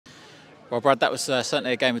Well, Brad, that was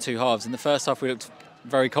certainly a game of two halves. In the first half, we looked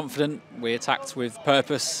very confident. We attacked with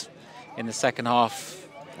purpose. In the second half,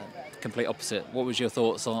 complete opposite. What was your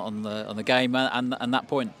thoughts on the game and that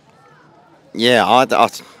point? Yeah,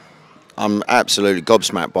 I'm absolutely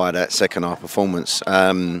gobsmacked by that second half performance.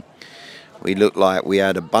 We looked like we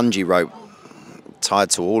had a bungee rope tied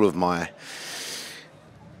to all of my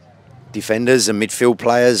defenders and midfield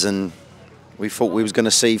players, and we thought we was going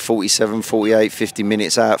to see 47, 48, 50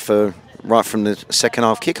 minutes out right from the second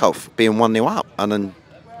half kickoff, being 1-0 up, and then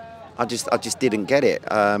I just didn't get it.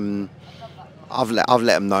 I've let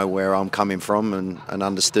them know where I'm coming from and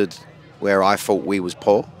understood where I thought we was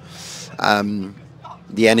poor.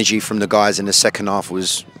 The energy from the guys in the second half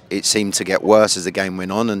it seemed to get worse as the game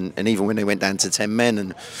went on, and even when they went down to 10 men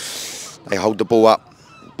and they hold the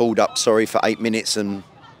balled up for 8 minutes, and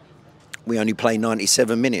we only play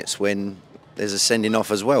 97 minutes when there's a sending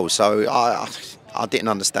off as well. So I didn't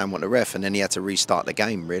understand what the ref, and then he had to restart the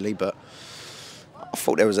game really, but I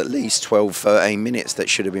thought there was at least 12, 13 minutes that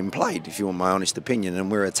should have been played, if you want my honest opinion,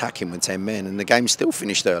 and we're attacking with 10 men, and the game still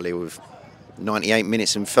finished early with 98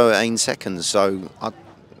 minutes and 13 seconds. So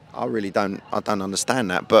I really don't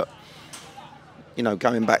understand that. But you know,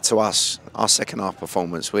 going back to our second half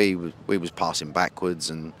performance, we was passing backwards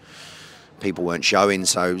and people weren't showing,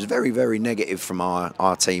 so it was very, very negative from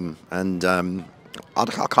our team, and I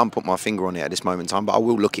can't put my finger on it at this moment in time, but I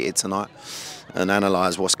will look at it tonight and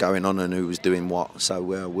analyse what's going on and who was doing what. So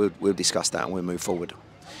we'll discuss that and we'll move forward.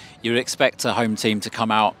 You would expect a home team to come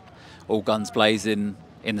out all guns blazing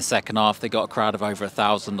in the second half. They got a crowd of over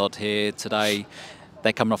 1,000 odd here today.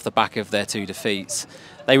 They're coming off the back of their 2 defeats.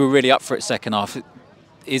 They were really up for it second half.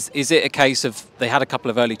 Is it a case of they had a couple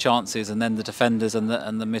of early chances and then the defenders and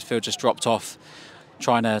the midfield just dropped off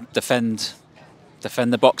trying to defend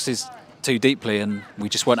the boxes too deeply and we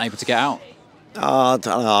just weren't able to get out? I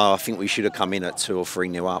don't know. I think we should have come in at 2 or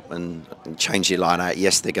 3-0 up and changed it like that.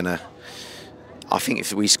 Yes, they're going to... I think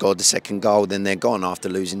if we scored the second goal, then they're gone after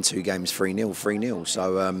losing 2 games 3-0.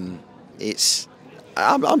 So it's...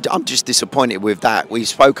 I'm just disappointed with that. We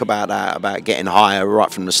spoke about that, about getting higher right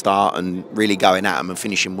from the start and really going at them and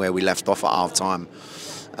finishing where we left off at half-time.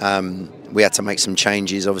 We had to make some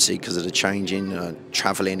changes, obviously, because of the changing,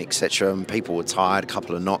 travelling, etc. And people were tired, a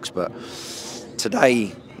couple of knocks. But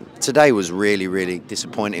today was really, really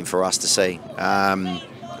disappointing for us to see.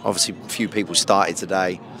 Obviously, a few people started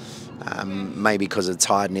today, maybe because of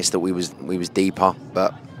tiredness that we was deeper.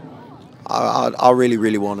 But I really,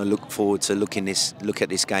 really want to look forward to look at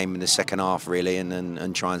this game in the second half, really,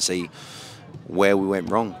 and try and see where we went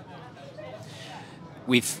wrong.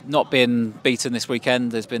 We've not been beaten this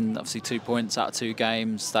weekend. There's been obviously 2 points out of 2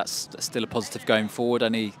 games. That's still a positive going forward.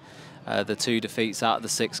 Only the 2 defeats out of the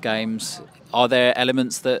 6 games. Are there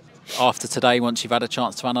elements that after today, once you've had a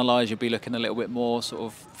chance to analyse, you'll be looking a little bit more sort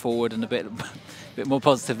of forward and a bit more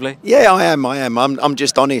positively? Yeah, I am. I'm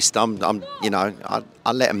just honest. You know,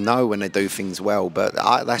 I let them know when they do things well, but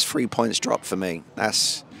that's 3 points drop for me.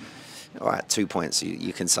 That's all right. 2 points,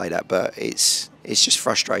 you can say that, but it's just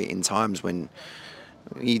frustrating times when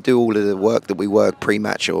you do all of the work that we work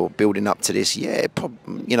pre-match or building up to this. Yeah,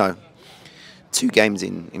 you know, 2 games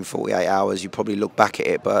in 48 hours, you probably look back at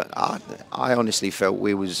it, but I honestly felt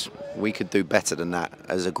we could do better than that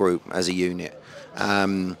as a group, as a unit.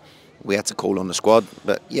 We had to call on the squad,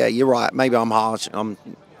 but yeah, you're right. Maybe I'm harsh.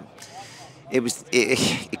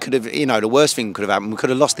 It could have, you know, the worst thing could have happened. We could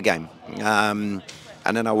have lost the game, and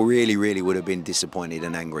then I really, really would have been disappointed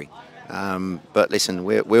and angry. But listen,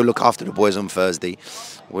 we'll look after the boys on Thursday.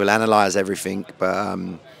 We'll analyse everything, but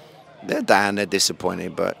they're down, they're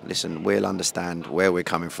disappointed. But listen, we'll understand where we're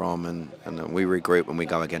coming from, and we regroup and we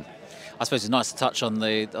go again. I suppose it's nice to touch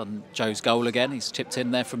on Joe's goal again. He's chipped in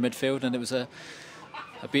there from midfield, and it was a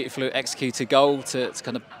beautifully executed goal to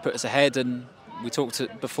kind of put us ahead. And we talked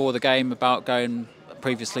before the game about going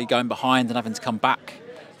behind and having to come back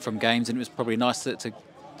from games, and it was probably nice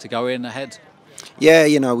to go in ahead. Yeah,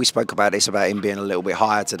 you know, we spoke about this, about him being a little bit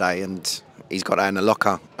higher today, and he's got that in the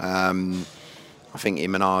locker. I think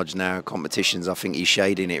him and Arj now, competitions, I think he's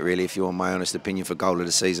shading it really, if you want my honest opinion, for goal of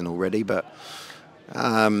the season already. But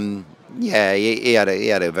yeah, he had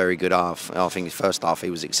a very good half. I think his first half he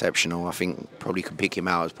was exceptional. I think probably could pick him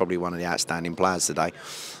out as probably one of the outstanding players today.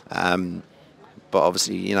 But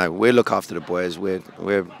obviously, you know, we'll look after the boys. We'll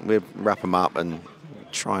wrap them up and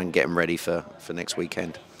try and get them ready for next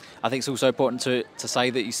weekend. I think it's also important to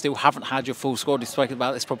say that you still haven't had your full squad. You've spoken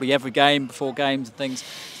about this probably every game, before games and things.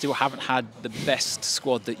 Still haven't had the best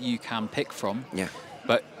squad that you can pick from. Yeah.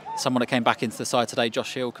 But someone that came back into the side today,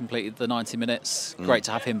 Josh Hill, completed the 90 minutes. Great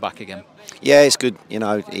to have him back again. Yeah, it's good. You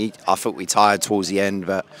know, I thought we tired towards the end,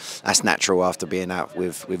 but that's natural after being out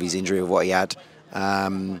with his injury of what he had.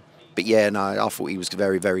 But yeah, no, I thought he was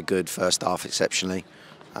very, very good first half, exceptionally.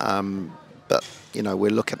 But you know,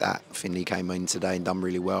 we'll look at that. I think he came in today and done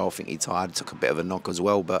really well. I think he tired, took a bit of a knock as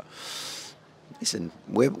well. But listen,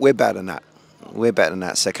 we're better than that. We're better than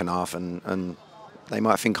that second half, and they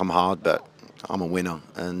might think I'm hard, but I'm a winner,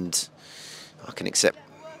 and I can accept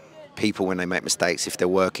people when they make mistakes if they're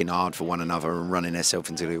working hard for one another and running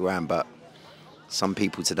themselves into the ground. But some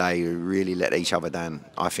people today who really let each other down,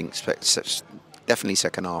 I think, definitely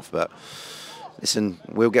second half. But listen,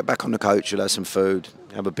 we'll get back on the coach, we'll have some food,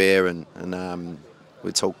 have a beer, and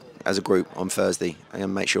we'll talk as a group on Thursday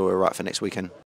and make sure we're right for next weekend.